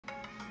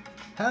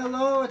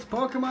Hello, it's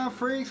Pokemon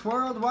Freaks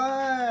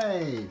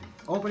Worldwide!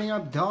 Opening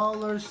up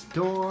Dollar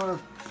Store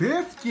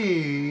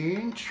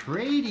 15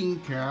 trading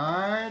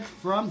cards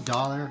from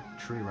Dollar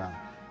Tree Round.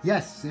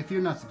 Yes, if you're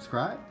not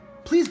subscribed,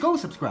 please go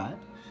subscribe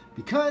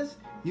because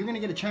you're going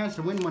to get a chance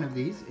to win one of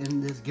these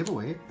in this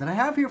giveaway that I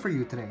have here for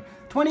you today.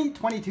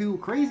 2022,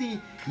 crazy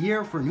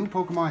year for new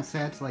Pokemon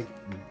sets like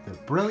the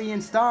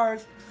Brilliant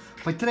Stars.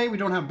 But today we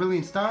don't have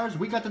Brilliant Stars,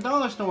 we got the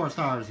Dollar Store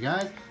stars,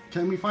 guys.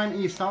 Can we find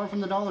any star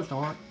from the Dollar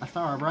Store? A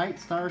star, bright,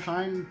 star,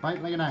 shine,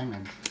 bright like a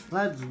diamond.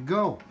 Let's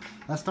go.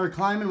 Let's start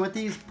climbing with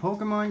these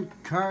Pokemon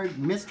card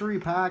mystery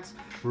packs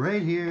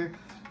right here.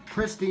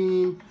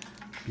 Pristine,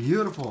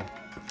 beautiful.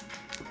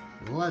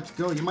 Let's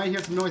go. You might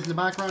hear some noise in the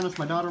background. It's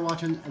my daughter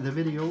watching the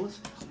videos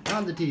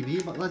on the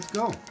TV, but let's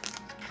go.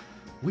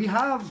 We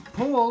have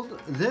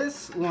pulled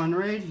this one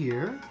right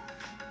here,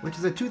 which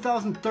is a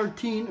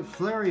 2013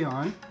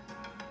 Flareon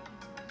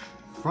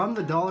from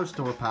the Dollar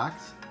Store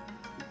packs.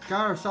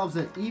 Got ourselves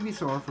an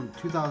Evisaur from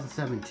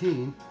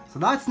 2017, so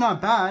that's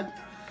not bad.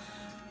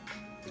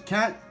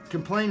 Can't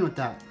complain with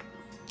that.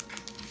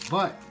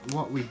 But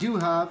what we do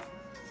have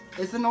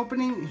is an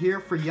opening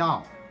here for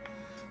y'all.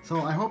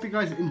 So I hope you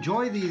guys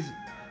enjoy these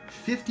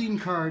 15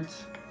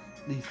 cards,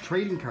 these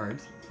trading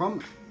cards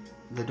from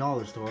the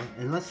Dollar Store,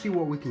 and let's see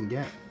what we can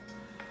get.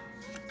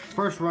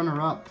 First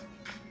runner-up,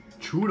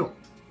 Choodle.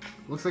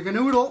 Looks like a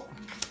noodle.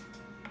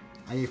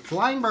 A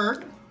flying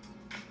bird.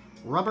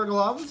 Rubber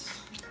gloves.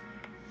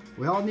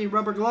 We all need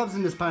rubber gloves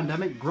in this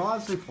pandemic.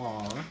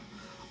 Grossifleur.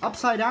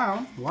 Upside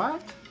down.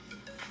 What?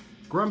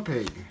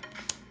 Grumpig.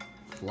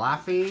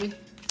 Flaffy.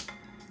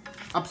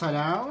 Upside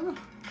down.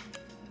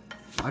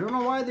 I don't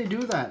know why they do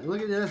that.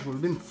 Look at this.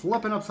 We've been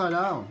flipping upside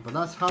down. But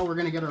that's how we're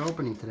going to get our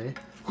opening today.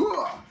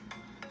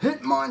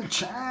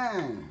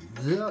 Hitmonchan.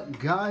 The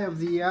guy of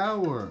the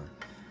hour.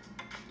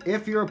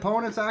 If your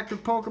opponent's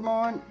active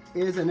Pokemon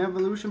is an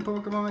evolution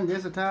Pokemon,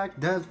 this attack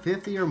does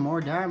 50 or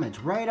more damage.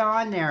 Right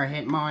on there,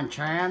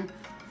 Hitmonchan.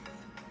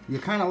 You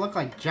kind of look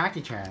like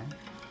Jackie Chan.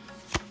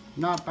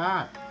 Not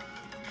bad.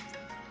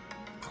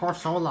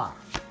 Corsola.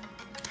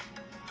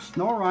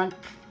 Snorunt.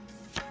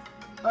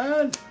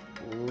 And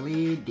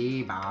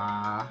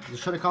Ladybug. You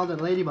should have called it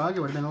Ladybug.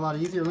 It would have been a lot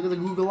easier. Look at the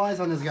Google eyes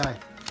on this guy.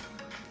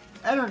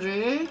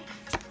 Energy.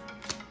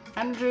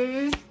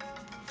 Energy.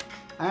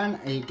 And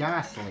a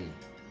Ghastly.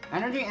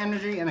 Energy,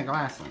 energy, and a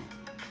Glassly.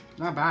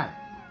 Not bad.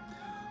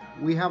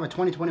 We have a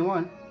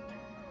 2021.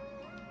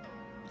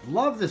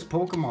 Love this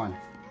Pokemon.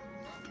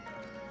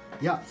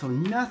 Yeah, so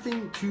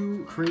nothing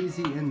too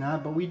crazy in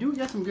that, but we do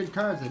get some good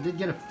cards. I did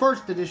get a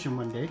first edition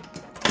one day.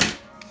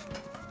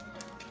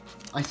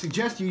 I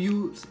suggest you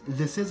use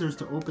the scissors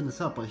to open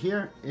this up, but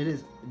here it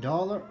is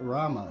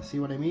Dollarama. See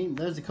what I mean?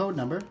 There's the code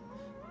number.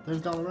 There's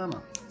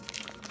Dollarama.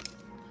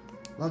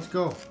 Let's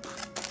go.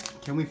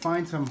 Can we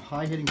find some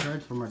high-hitting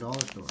cards from our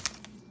Dollar Store?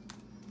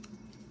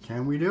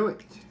 Can we do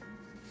it?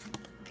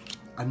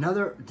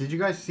 Another, did you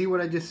guys see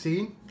what I just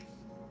seen?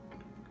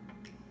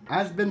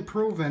 Has been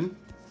proven.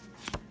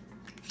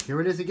 Here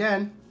it is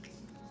again.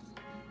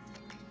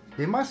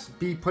 They must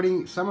be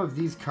putting some of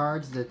these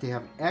cards that they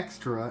have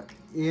extra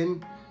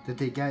in that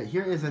they get.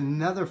 Here is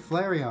another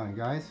Flareon,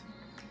 guys.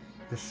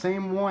 The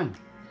same one.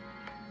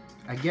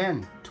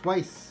 Again,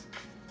 twice.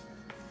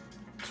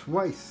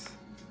 Twice.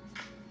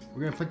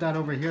 We're going to put that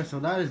over here. So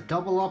that is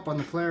double up on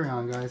the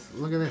Flareon, guys.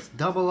 Look at this.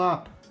 Double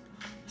up.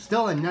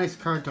 Still a nice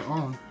card to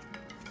own.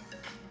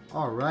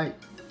 Alright,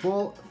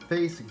 full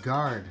face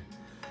guard.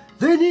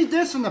 They need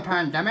this in the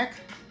pandemic.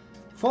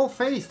 Full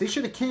face. They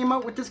should have came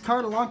out with this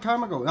card a long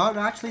time ago. Oh,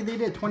 actually they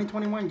did.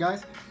 2021,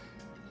 guys.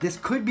 This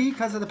could be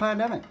because of the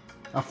pandemic.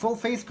 A full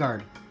face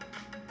guard.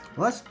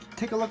 Let's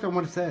take a look at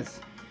what it says.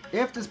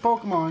 If this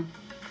Pokemon...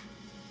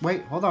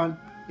 Wait, hold on.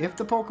 If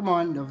the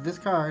Pokemon of this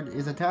card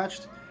is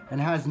attached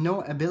and has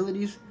no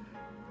abilities,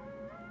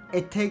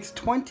 it takes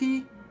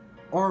 20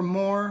 or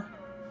more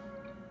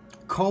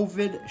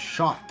COVID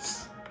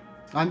shots.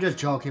 I'm just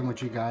joking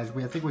with you guys.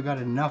 I think we got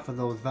enough of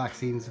those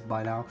vaccines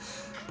by now.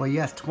 But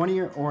yes, 20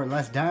 or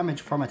less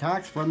damage from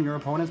attacks from your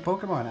opponent's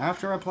Pokemon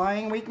after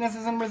applying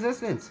weaknesses and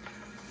resistance.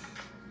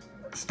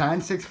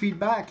 Stand 6 feet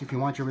back if you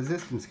want your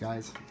resistance,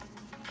 guys.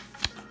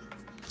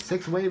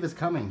 6th wave is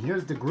coming.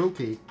 Here's the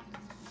Grookey.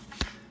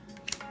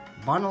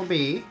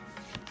 Bunnelby.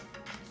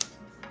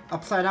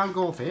 Upside down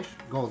goldfish.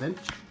 Golden.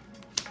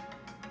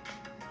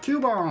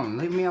 Cubone.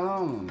 Leave me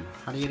alone.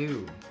 How do you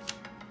do?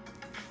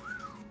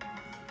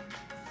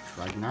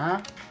 Right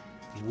now,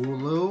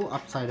 Wooloo,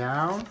 upside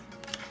down.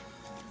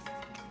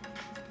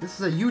 This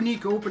is a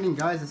unique opening,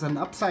 guys. It's an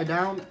upside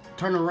down,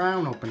 turn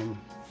around opening.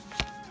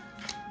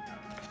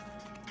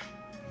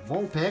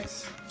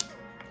 Vulpix,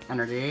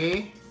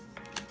 energy.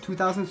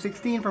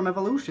 2016 from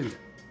Evolution,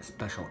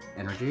 special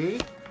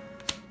energy.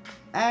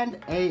 And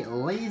a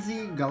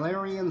lazy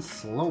Galarian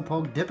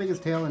Slowpoke dipping his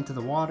tail into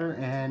the water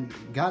and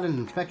got an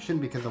infection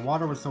because the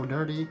water was so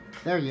dirty.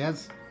 There he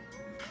is.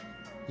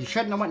 You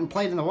shouldn't have went and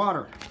played in the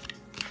water.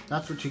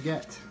 That's what you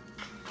get.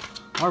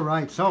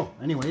 Alright, so,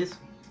 anyways.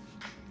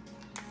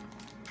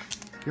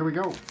 Here we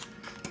go.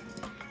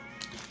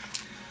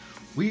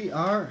 We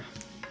are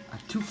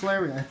at 2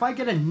 Flareon. If I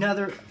get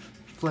another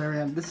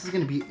Flareon, this is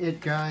going to be it,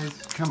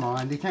 guys. Come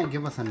on, they can't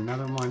give us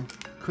another one.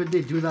 Could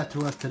they do that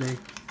to us today?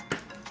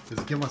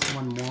 Just give us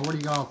one more. What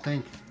do y'all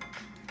think?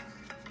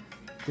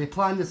 They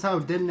planned this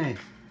out, didn't they?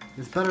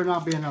 This better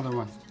not be another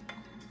one.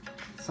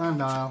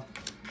 Sundial.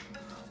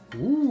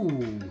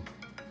 Ooh.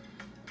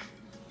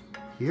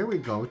 Here we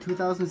go,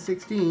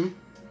 2016.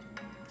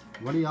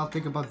 What do y'all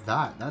think about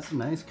that? That's a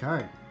nice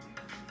card.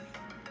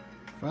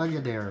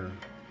 Frogadier.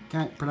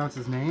 Can't pronounce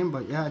his name,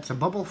 but yeah, it's a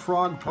bubble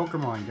frog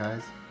Pokemon,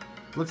 guys.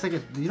 Looks like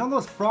it. You know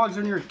those frogs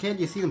when you're a kid,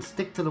 you see them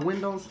stick to the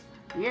windows?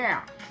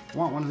 Yeah.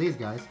 Want one of these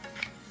guys.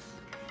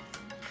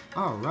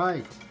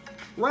 Alright.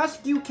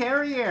 Rescue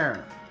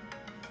Carrier.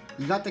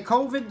 You got the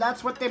COVID,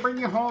 that's what they bring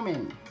you home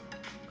in.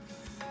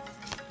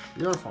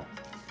 Beautiful.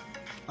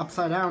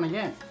 Upside down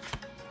again.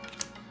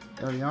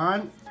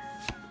 Arion.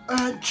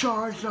 And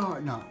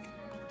Charizard. No.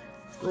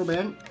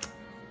 Ruben.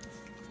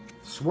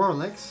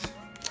 Swirlix.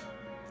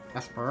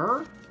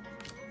 Esper.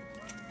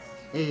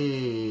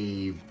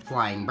 A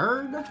Flying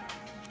Bird.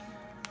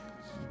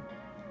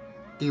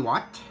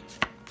 Dewott.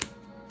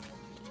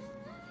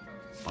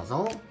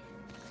 Puzzle.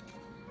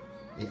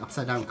 A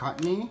Upside Down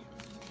Cottony.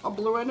 A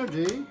Blue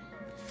Energy.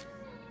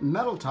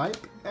 Metal type.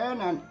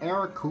 And an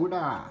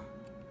Arrokuda.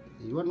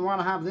 You wouldn't want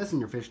to have this in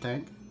your fish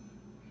tank.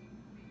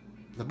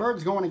 The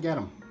bird's going to get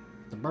him.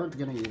 The bird's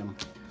going to eat him.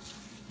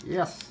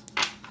 Yes.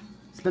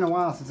 It's been a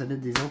while since I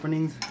did these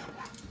openings.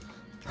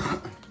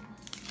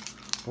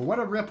 But what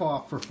a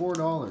ripoff for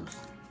 $4.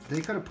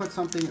 They could have put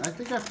something. I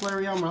think that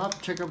Flareon, we'll have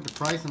to check out the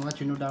price and let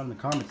you know down in the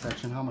comment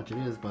section how much it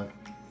is, but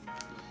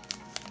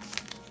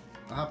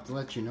I'll have to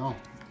let you know.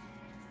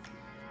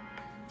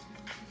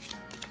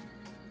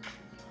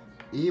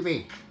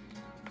 Eevee.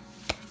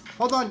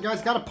 Hold on,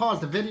 guys. Gotta pause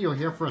the video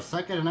here for a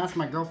second and ask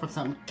my girlfriend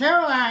something.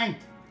 Caroline!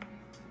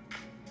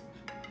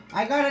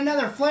 I got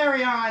another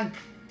Flareon.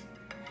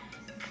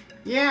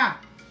 Yeah.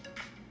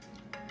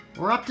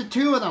 We're up to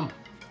 2 of them.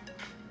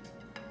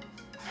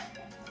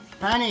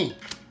 Penny.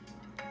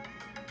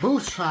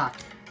 Boost Shock.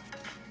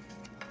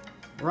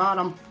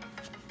 Rodham.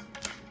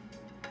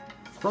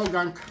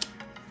 Krogunk.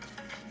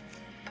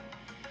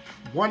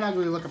 One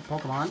ugly looking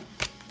Pokemon.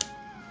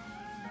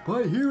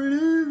 But here it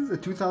is, a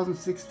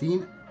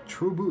 2016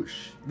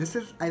 Truboosh. This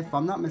is, if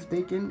I'm not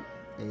mistaken,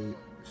 a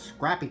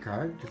scrappy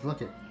card. Just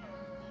look at.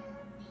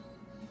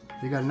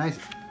 They got a nice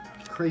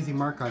crazy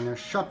mark on there.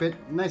 Shuppet,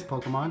 nice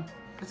Pokemon.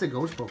 It's a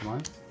ghost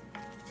Pokemon.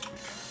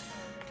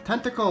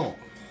 Tentacle.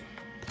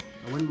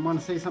 I wouldn't want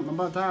to say something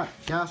about that.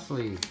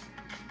 Ghastly.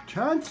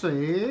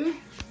 Chansey.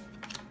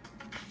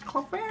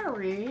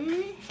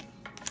 Clefairy.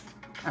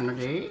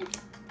 Energy.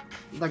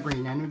 The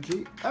green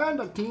energy. And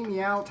a Team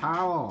Yell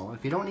towel.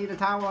 If you don't need a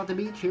towel at the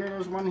beach,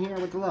 here's one here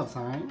with the love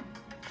sign.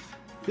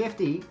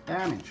 50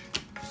 damage.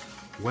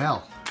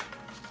 Well,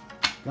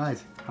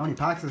 guys, how many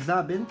packs has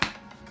that been?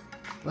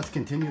 Let's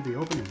continue the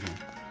opening here.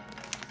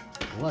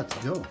 Let's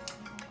go.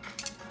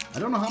 I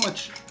don't know how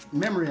much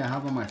memory I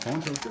have on my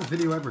phone, so if this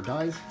video ever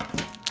dies,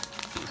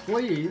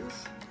 please.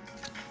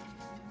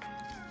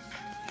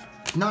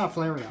 Not a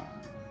Flareon.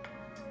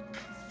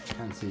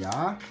 Can't see,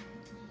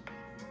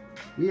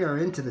 we are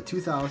into the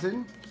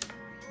 2000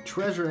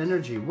 Treasure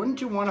Energy.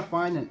 Wouldn't you want to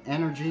find an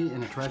energy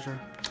in a treasure?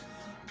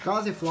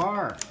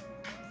 Gossifleur.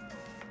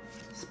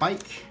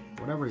 Spike,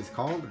 whatever he's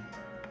called.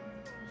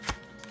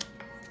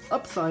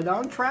 Upside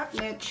Down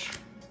Trapnich.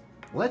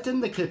 Let in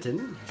the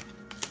Kitten.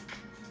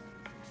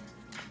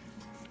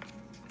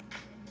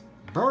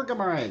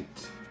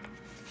 Bergamite.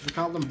 We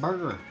call them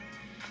Burger.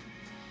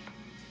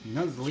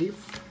 Nuzleaf.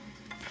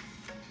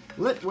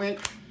 Litwick.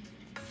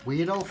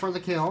 Weedle for the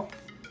kill.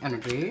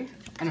 Energy.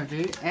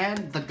 Energy.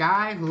 And the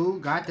guy who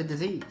got the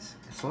disease.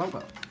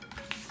 Slowbo.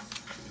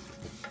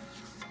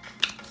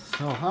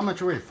 So how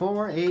much are we?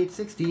 4, 8,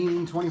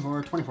 16,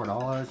 24,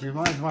 $24. You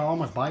might as well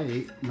almost buy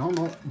a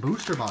normal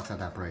booster box at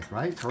that price,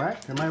 right?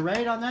 Correct? Am I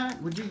right on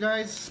that? Would you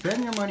guys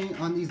spend your money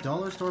on these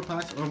dollar store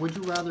packs, or would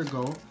you rather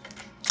go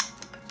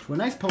to a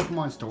nice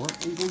Pokemon store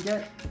and go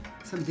get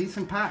some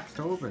decent packs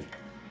to open?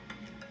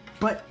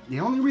 But the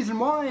only reason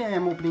why I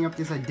am opening up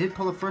this, I did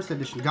pull a first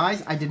edition.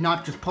 Guys, I did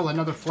not just pull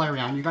another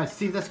Flareon. You guys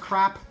see this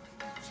crap?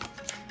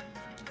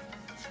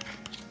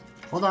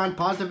 Hold on,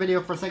 pause the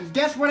video for a second.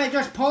 Guess what I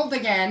just pulled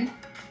again?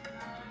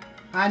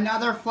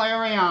 Another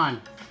Flareon.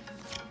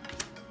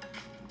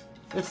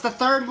 It's the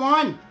 3rd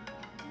one.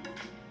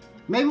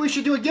 Maybe we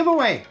should do a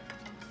giveaway.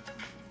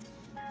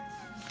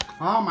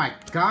 Oh my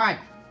god.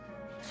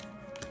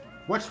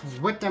 What's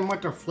with them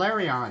with their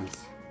Flareons?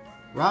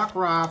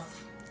 Rockruff.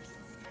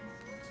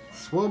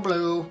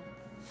 Swablu.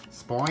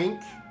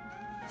 Spoink.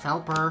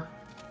 Helper.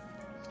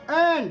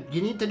 And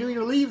you need to do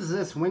your leaves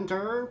this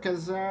winter,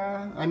 because,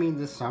 I mean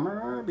this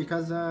summer,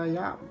 because,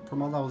 yeah,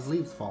 from all those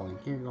leaves falling.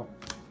 Here you go.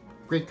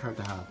 Great card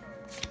to have.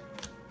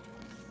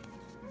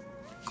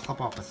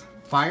 Club Office.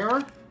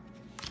 Fire.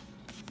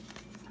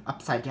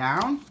 Upside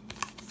Down.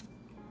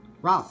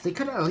 Wow, they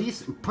could at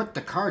least put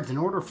the cards in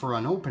order for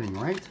an opening,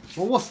 right?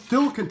 Well, we'll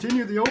still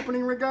continue the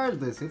opening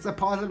regardless. It's a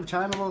positive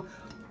channel,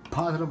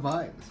 positive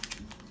vibes.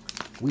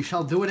 we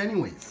shall do it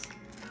anyways.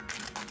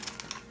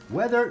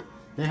 Whether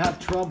they have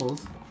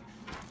troubles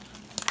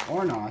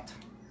or not,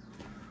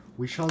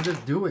 we shall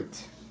just do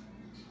it.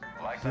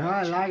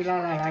 La la la la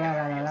la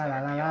la la la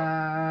la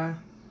la.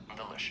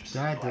 Delicious.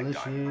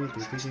 Delicious.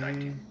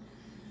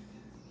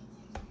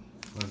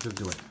 Let's just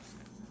do it.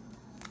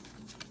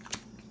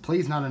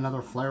 Please not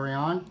another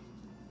Flareon.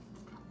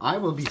 I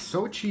will be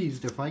so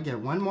cheesed if I get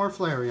one more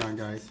Flareon,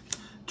 guys.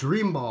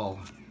 Dream Ball.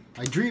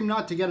 I dream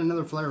not to get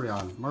another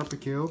Flareon.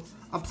 Morpeko,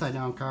 upside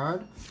down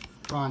card.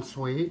 Ron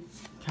Sweet,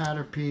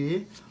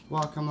 Caterpie,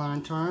 Welcome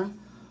Lantern.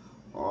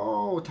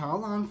 Oh,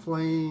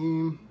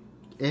 Talonflame.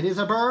 It is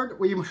a bird.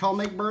 We shall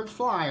make birds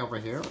fly over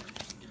here.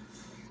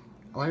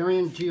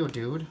 Galarian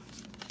Geodude.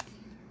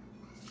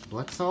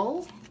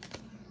 Blitzel.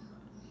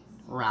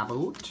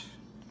 Raboot.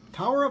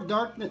 Tower of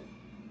Darkness.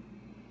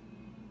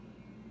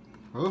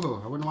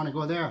 Oh, I wouldn't want to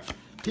go there.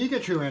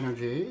 Pikachu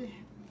Energy.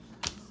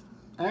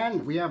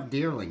 And we have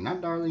Deerling.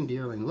 Not Darling,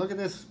 Deerling. Look at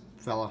this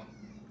fella.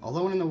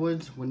 Alone in the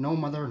woods with no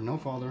mother, no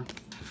father.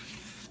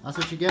 That's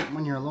what you get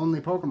when you're a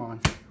lonely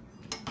Pokemon.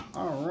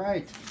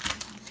 Alright.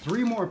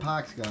 3 more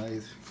packs,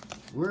 guys.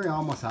 We're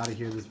almost out of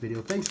here this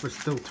video. Thanks for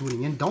still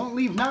tuning in. Don't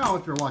leave now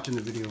if you're watching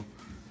the video.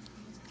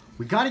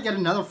 We got to get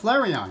another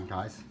Flareon,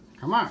 guys.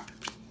 Come on.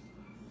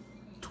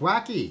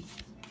 Twacky.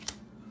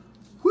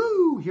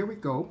 Woo! Here we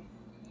go.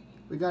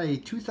 We got a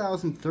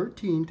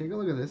 2013. Take a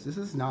look at this. This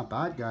is not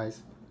bad,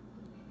 guys.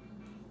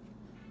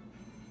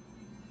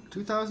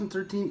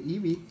 2013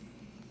 Eevee.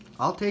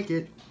 I'll take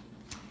it.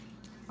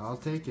 I'll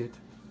take it.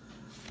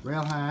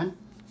 Railhand.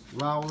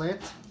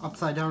 Rowlet.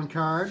 Upside down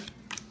card.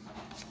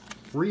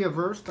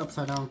 Reversed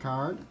upside down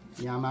card.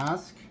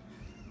 Yamask.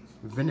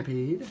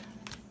 Venipede.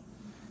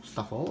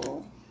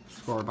 Stuffle.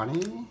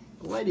 Scorbunny.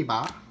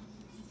 Ladybug.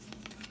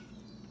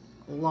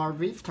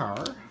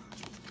 Larvitar.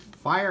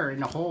 Fire in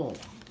the hole.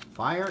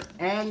 Fire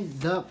and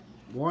the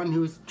one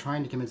who's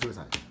trying to commit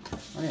suicide.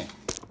 Okay.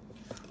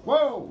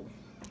 Whoa!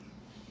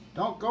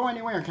 Don't go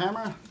anywhere,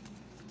 camera.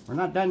 We're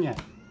not done yet.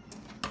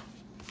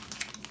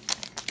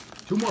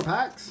 2 more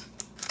packs.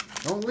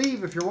 Don't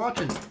leave if you're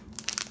watching.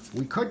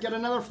 We could get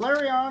another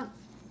Flareon.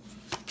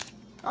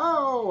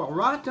 Oh,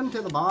 rotten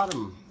to the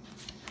bottom.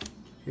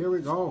 Here we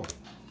go.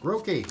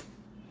 Grookey.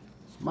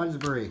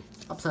 Mudsbury.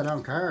 Upside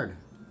down card.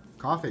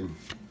 Coughing.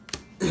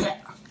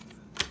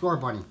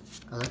 Scorbunny.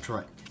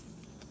 Electric.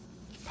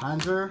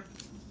 Panzer.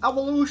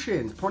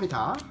 Evolutions.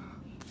 Ponyta.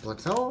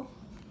 Blitzel.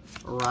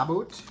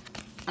 Raboot.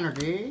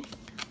 Energy.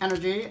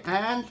 Energy.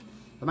 And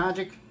the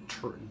magic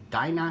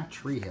Dyna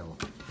Treehill.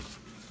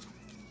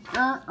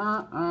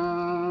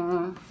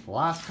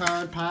 Last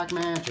card pack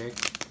magic.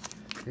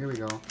 Here we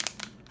go.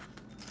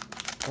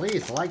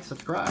 Please like,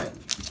 subscribe.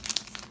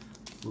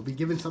 We'll be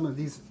giving some of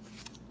these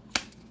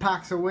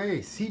packs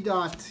away. C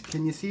dot.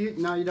 Can you see it?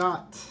 Now you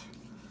dot.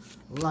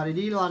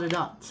 La-di-dee,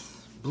 la-di-dot.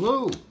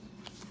 Blue.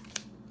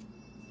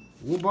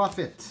 Woo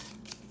Buffett.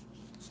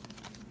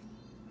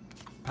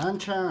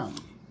 Pancham.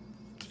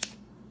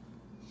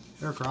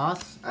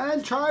 Aircross.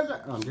 And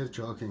Charizard. Oh, I'm just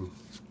joking.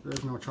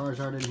 There's no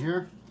Charizard in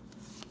here.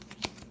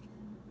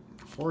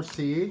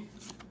 4C.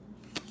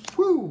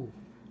 Woo!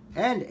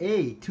 And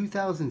a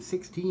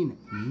 2016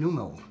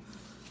 Numel.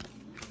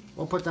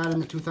 We'll put that in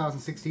the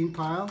 2016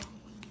 pile.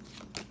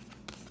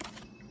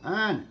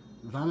 And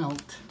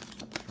Vanelt.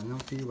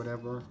 Vanelty,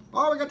 whatever.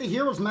 Oh, we got the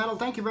Heroes Medal.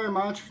 Thank you very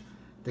much.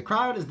 The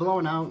crowd is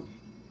blowing out.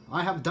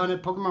 I have done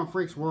it. Pokemon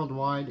Freaks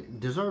Worldwide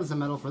deserves the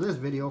medal for this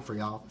video for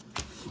y'all.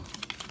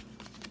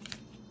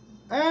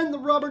 And the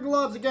rubber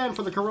gloves again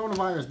for the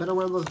coronavirus. Better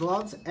wear those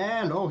gloves.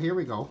 And, oh, here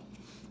we go.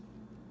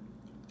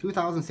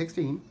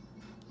 2016.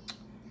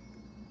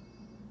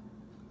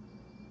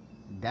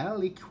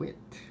 Daliquit.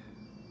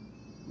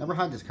 Never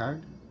had this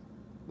card.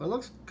 But it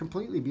looks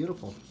completely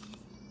beautiful.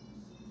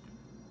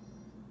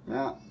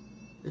 Yeah,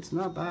 it's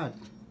not bad.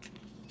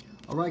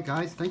 Alright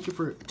guys, thank you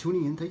for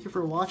tuning in. Thank you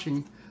for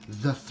watching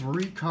the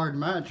 3-card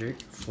magic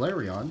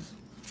Flareons.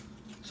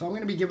 So I'm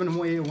going to be giving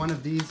away one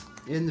of these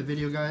in the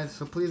video, guys.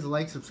 So please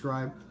like,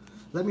 subscribe.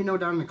 Let me know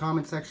down in the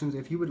comment sections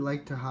if you would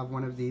like to have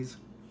one of these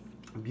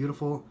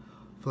beautiful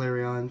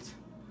Flareons.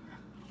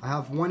 I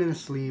have one in a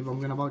sleeve.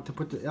 I'm about to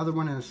put the other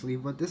one in a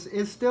sleeve. But this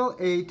is still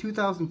a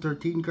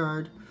 2013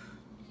 card.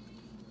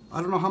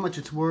 I don't know how much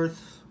it's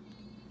worth,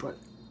 but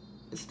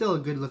it's still a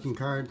good looking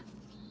card.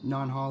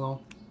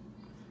 Non-hollow.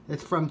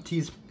 It's from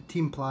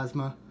Team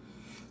Plasma.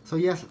 So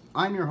yes,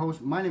 I'm your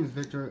host. My name is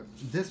Victor.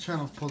 This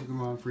channel is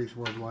Pokemon Freaks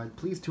Worldwide.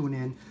 Please tune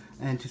in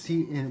and to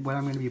see what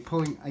I'm going to be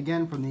pulling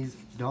again from these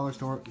dollar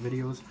store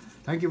videos.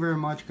 Thank you very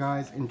much,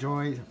 guys.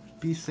 Enjoy.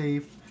 Be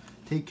safe.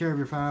 Take care of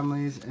your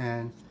families,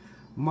 and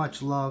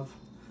much love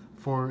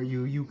for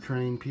you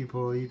Ukraine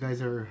people. You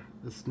guys are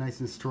just nice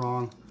and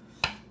strong,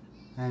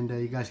 and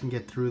you guys can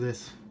get through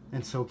this,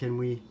 and so can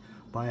we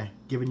by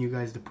giving you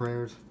guys the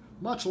prayers.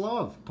 Much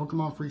love.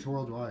 Pokemon Freaks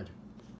Worldwide.